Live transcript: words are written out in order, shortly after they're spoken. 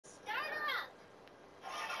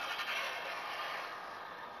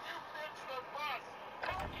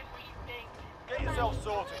yourself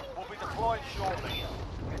sorted. We'll be deploying shortly.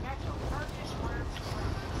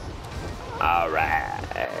 Alright.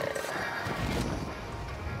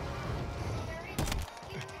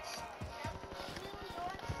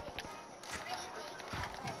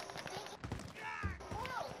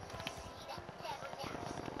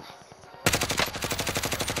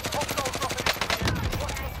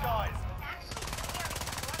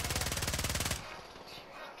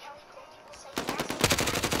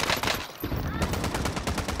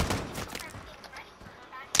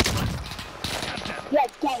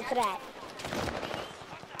 Let's go for that.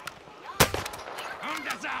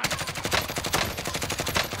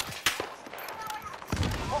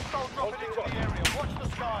 Hostile dropping into the area. Watch the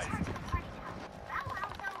skies.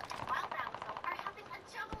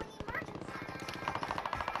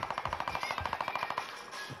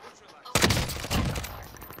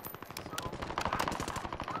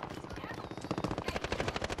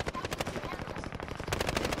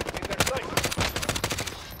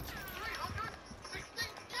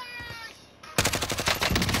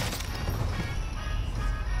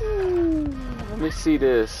 Let me see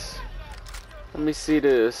this. Let me see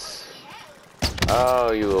this.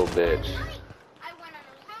 Oh, you little bitch.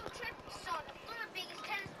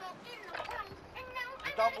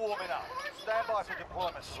 You're done warming up. Stand by for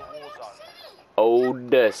deployment to the war zone. Oh,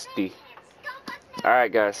 Dusty.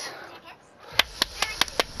 Alright, guys.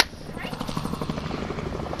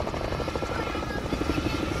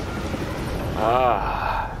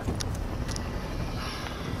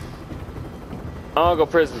 I'll go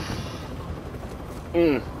prison.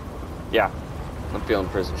 Yeah, I'm feeling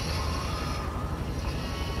prison.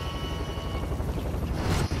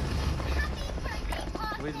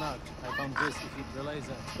 Wait, Mark. I found this. If it delays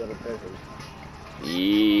us, Go to prison.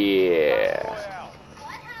 Yeah.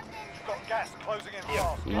 You've got gas closing in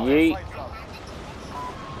fast. Yeet. Safe zone.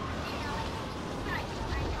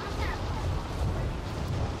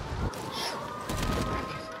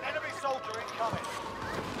 Enemy soldier incoming.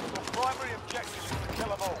 Your primary objective is to kill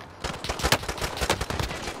them all.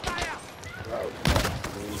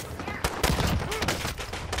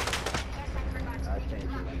 I changed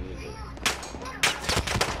my music.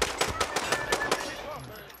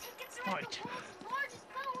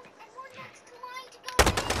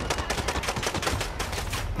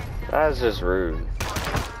 That's just rude.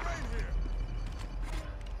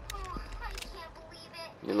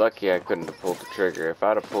 You're lucky I couldn't have pulled the trigger. If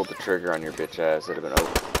I'd have pulled the trigger on your bitch ass, it'd have been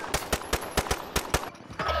over.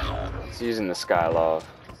 He's using the Skylov.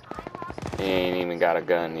 He ain't even got a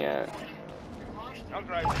gun yet.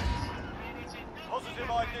 Great. Positive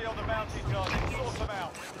ID on the bounty target. Sort them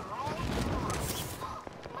out.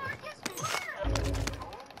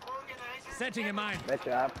 setting in mind. Bet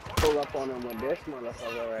you I pull up on him with this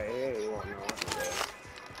motherfucker right here. You won't know what to do.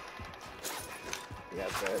 Yeah,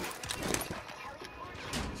 good.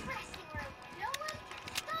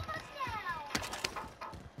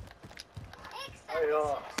 Hey,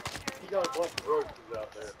 you got a bunch of roaches out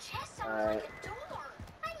there. Alright.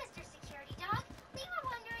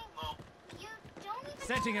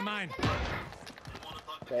 Setting in mind.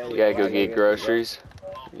 You gotta go get groceries.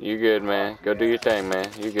 You good, man. Go do your thing, man.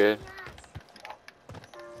 You good.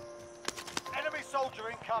 Enemy soldier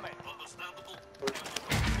incoming.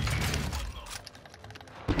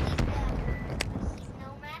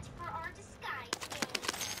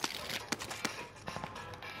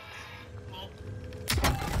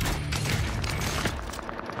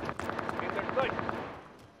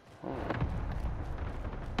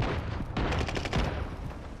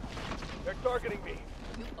 They're targeting me.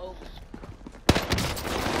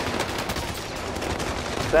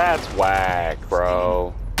 That's whack,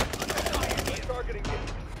 bro. They're targeting me.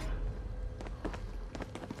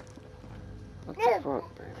 What the fuck,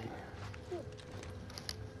 baby?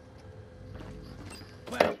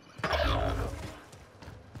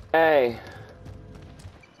 Hey.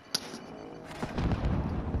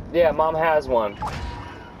 Yeah, Mom has one.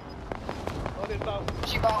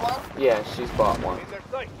 She bought one? Yeah, she's bought one. In their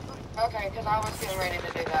sight. Okay, because I was getting ready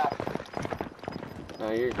to do that.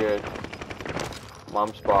 No, you're good.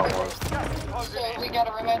 Mom's bought one. So we got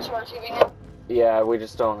a remote to our TV now? Yeah, we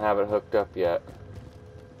just don't have it hooked up yet.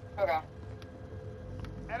 Okay.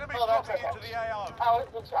 Enemy Well, that's dropping okay. into the AO. I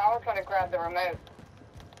was going to grab the remote.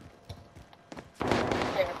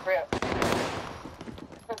 Take a grip.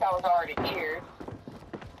 Since I was already here.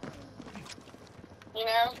 You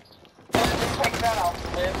know? And then just take that off the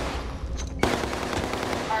list.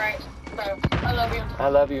 Alright, so, I love you. I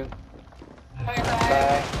love you. Okay, bye.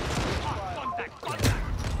 Bye.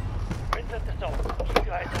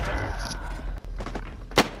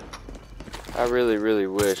 I really, really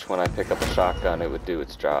wish when I pick up a shotgun it would do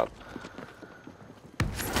its job.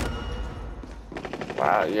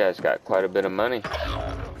 Wow, you guys got quite a bit of money.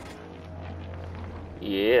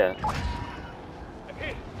 Yeah. I'm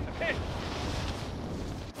hit! I'm hit!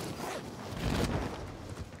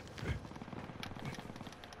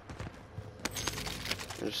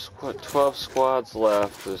 There's 12 squads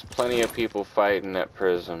left. There's plenty of people fighting at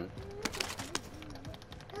prison.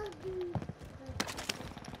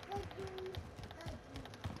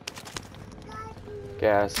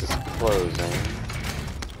 Gas is closing.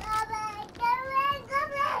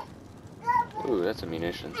 Ooh, that's a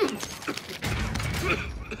munitions.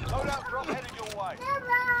 Loadout drop headed your way.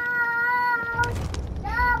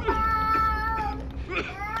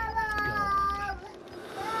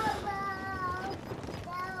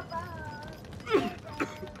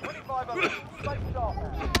 25 of them. Stay sharp.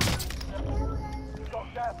 You've got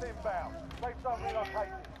gas inbound. Safe zone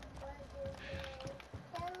relocated.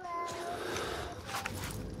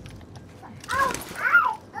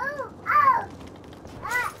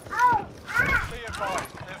 Be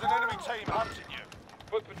advised, there's an enemy team hunting you.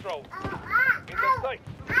 Foot patrol. In the safe.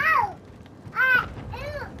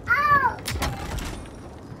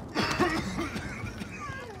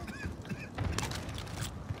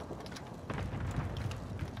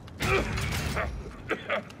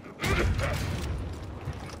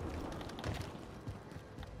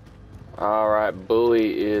 Alright,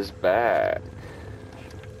 Bully is back.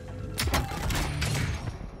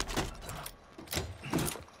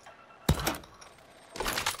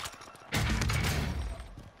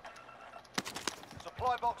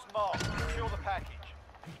 Supply box marked. Secure the package.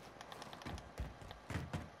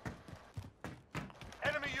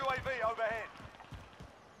 Enemy UAV overhead.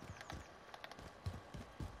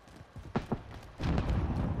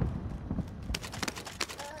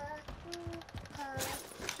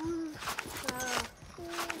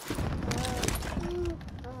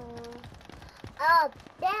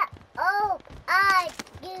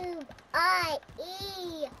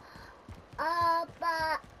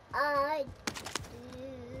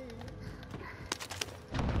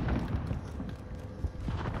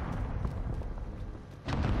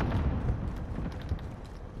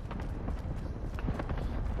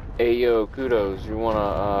 Hey yo, kudos, you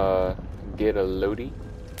wanna get a loadie?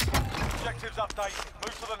 Objectives updated.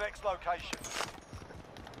 Move to the next location.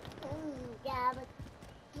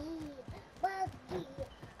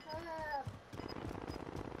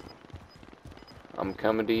 I'm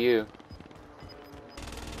coming to you.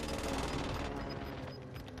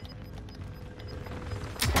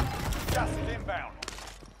 Gas is inbound.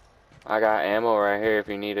 I got ammo right here if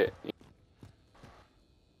you need it.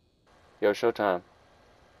 Yo, showtime.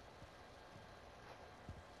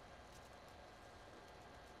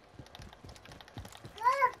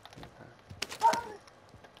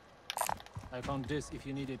 I found this if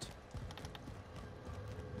you need it.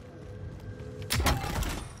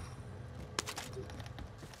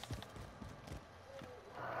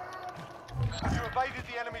 You evaded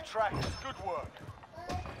the enemy trackers. Good work.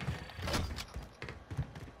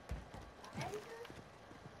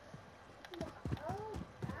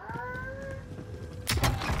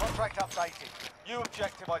 Contract updated. New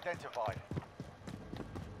objective identified.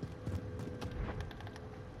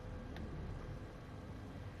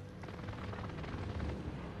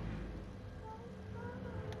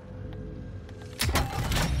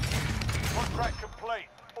 Contract complete.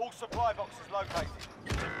 All supply boxes located.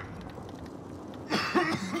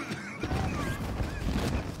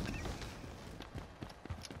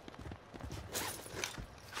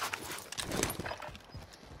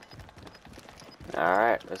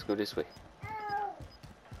 Alright, let's go this way.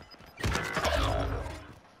 You've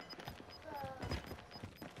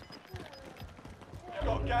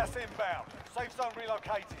got gas inbound. Safe zone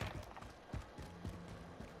relocated.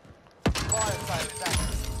 Fire sale is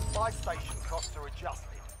active. Buy station costs are adjusted.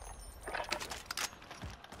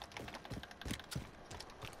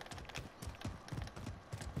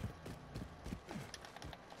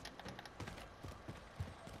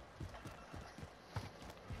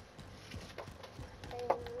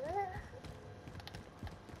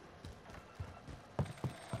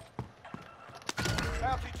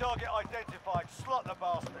 Bounty target identified. Slot the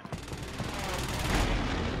bastard.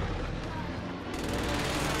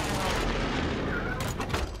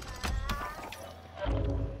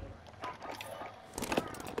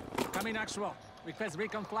 Coming actual. Request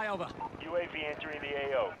recon flyover. UAV entering the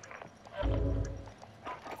AO.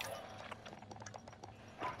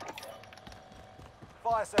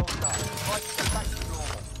 Fire cells done. Try to get back to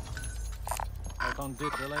normal. I found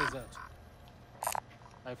this. Realize that.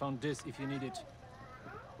 I found this if you need it.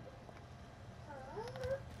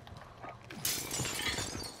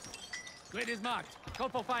 Grid is marked. Call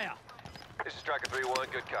for fire. This is Striker 3-1,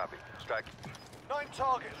 good copy. Strike. 9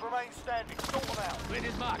 targets remain standing. Sort them out. Grid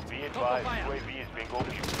is marked. Be Call for advised, fire. UAV is being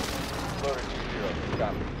overshoot. Loader 2-0,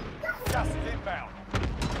 copy. Gas is inbound.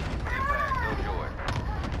 Impact, no joy.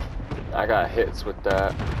 I got hits with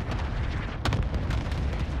that.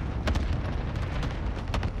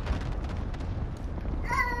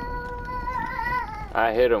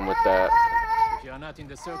 I hit him with that. If you are not in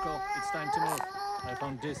the circle, it's time to move. I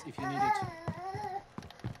found this if you need it.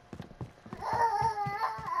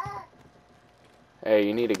 Hey,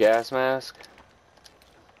 you need a gas mask?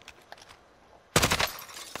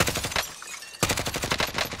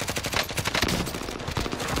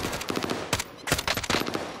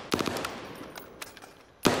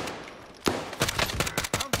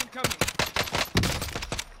 Rounds incoming.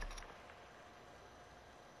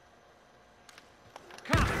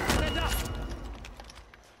 Come, stand up.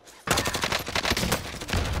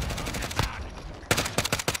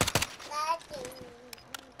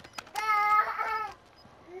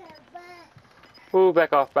 Ooh,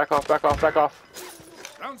 back off, back off, back off, back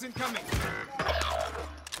off. Rounds incoming.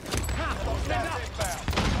 Gas inbound. Safe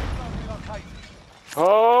zone relocated.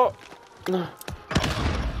 Oh! You're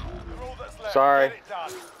all that's left. Sorry. Get it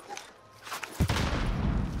done.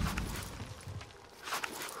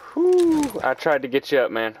 Whew, I tried to get you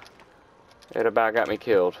up, man. It about got me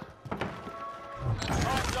killed.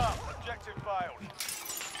 Time's up. Objective failed.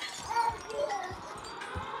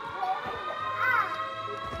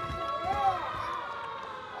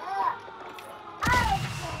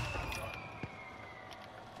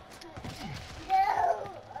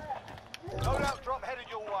 Loadout drop headed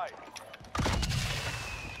your way.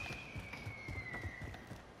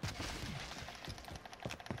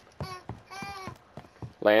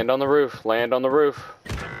 Land on the roof, land on the roof.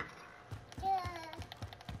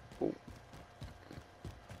 Ooh.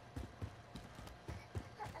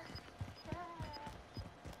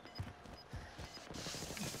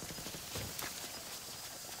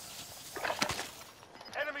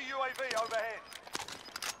 Enemy UAV overhead.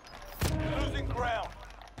 You're losing ground.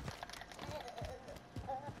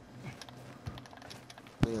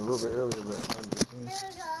 A little bit earlier, but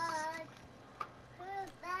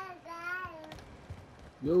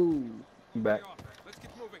yo, I'm back. Let's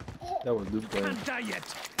get moving. That was Luke playing. Can't die yet.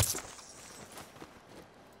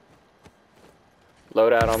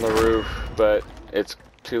 Load out on the roof, but it's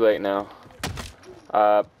too late now.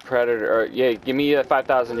 Predator, or yeah, give me that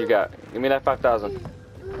 5,000 you got. Give me that 5,000.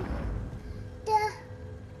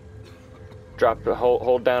 Drop the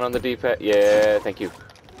hold down on the D-pad. Yeah, thank you.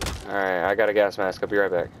 All right, I got a gas mask. I'll be right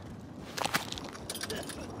back.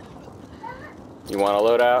 You want to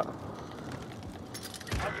load out?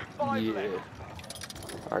 Only 5 Yeah. left.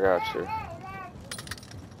 I got you.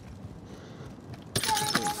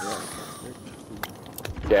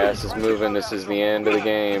 Gas is moving. This is the end of the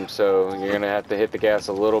game, so you're gonna have to hit the gas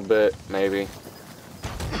a little bit, maybe.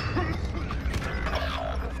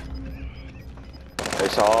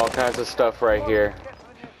 There's all kinds of stuff right here. Get to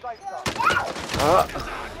the new safe zone.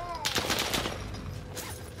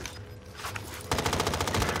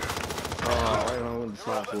 Oh, right on with the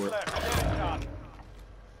You're all slot that's for it. left. Get it done.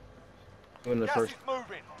 When the Gas first is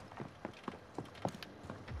moving.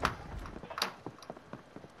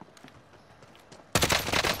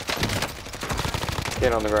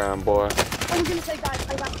 Get on the ground, boy. I'm gonna say guys,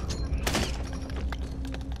 I got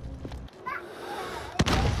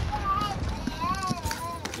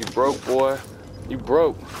You broke, boy. You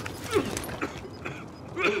broke.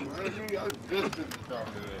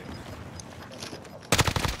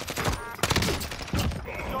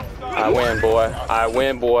 I win, boy. I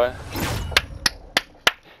win, boy.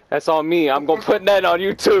 That's on me. I'm gonna put that on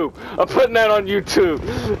YouTube. I'm putting that on YouTube.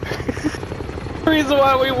 Reason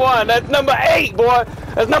why we won. That's number 8, boy.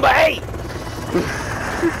 That's number 8.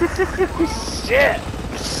 Shit.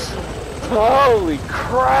 Holy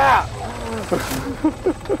crap.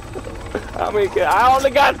 I only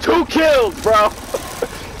got 2 kills, bro.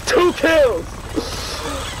 2 kills.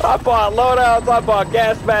 I bought loadouts, I bought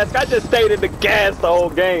gas masks. I just stayed in the gas the whole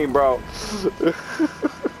game, bro.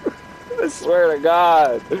 I swear to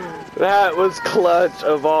God. That was clutch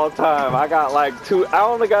of all time. I got like 2, I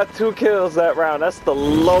only got 2 kills that round. That's the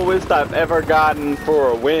lowest I've ever gotten for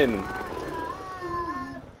a win.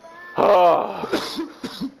 Oh.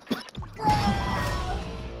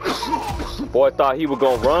 Boy thought he was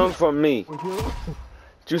gonna run from me.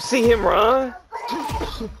 Did you see him run?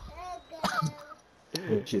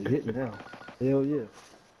 Shit hitting now. Hell yeah.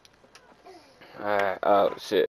 Alright, oh shit.